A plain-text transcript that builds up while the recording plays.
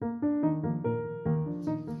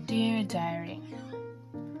diary.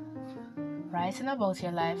 Writing about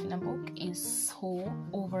your life in a book is so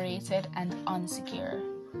overrated and unsecure.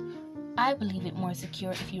 I believe it more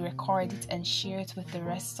secure if you record it and share it with the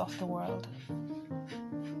rest of the world.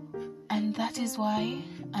 And that is why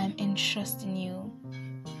I'm entrusting you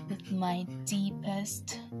with my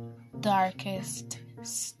deepest, darkest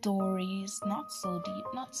stories. Not so deep,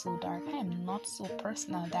 not so dark. I am not so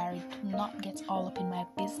personal diary. Do not get all up in my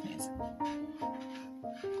business.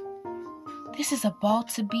 This is about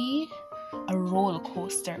to be a roller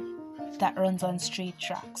coaster that runs on straight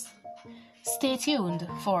tracks. Stay tuned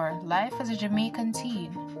for Life as a Jamaican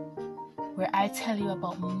Teen, where I tell you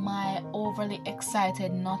about my overly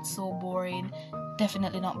excited, not so boring,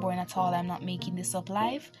 definitely not boring at all, I'm not making this up,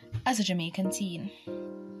 life as a Jamaican teen.